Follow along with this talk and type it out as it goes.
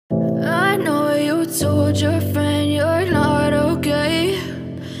told your friend you're not okay?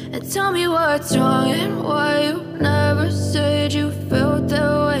 And tell me what's wrong and why you never said you felt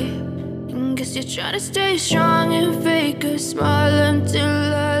that way. And guess you're trying to stay strong and fake a smile until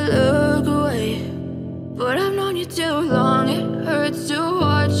I look away. But I've known you too long, it hurts to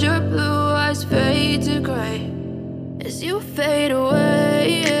watch your blue eyes fade to gray as you fade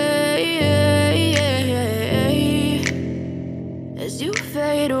away, as you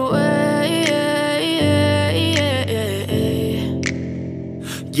fade away.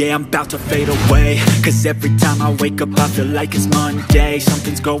 Yeah, I'm about to fade away, cause every time I wake up I feel like it's Monday.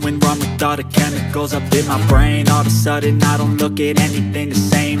 Something's going wrong with all the chemicals up in my brain. All of a sudden I don't look at anything the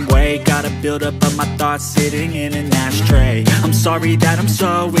same way. Gotta build up of my thoughts sitting in an ashtray. I'm sorry that I'm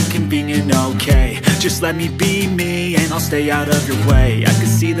so inconvenient, okay? Just let me be me and I'll stay out of your way. I can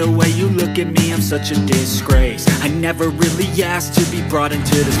see the way you look at me, I'm such a disgrace. I never really asked to be brought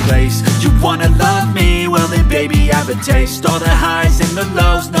into this place. You wanna love me? Well then baby I have a taste. All the highs and the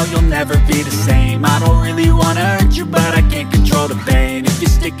lows, no you'll never be the same. I don't really wanna hurt you but I can't control the pain. If you're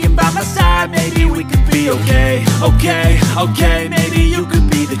sticking by my side maybe we could be okay. Okay, maybe you could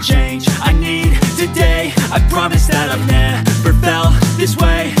be the change I need today. I promise that I've never felt this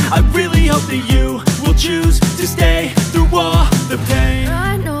way. I really hope that you will choose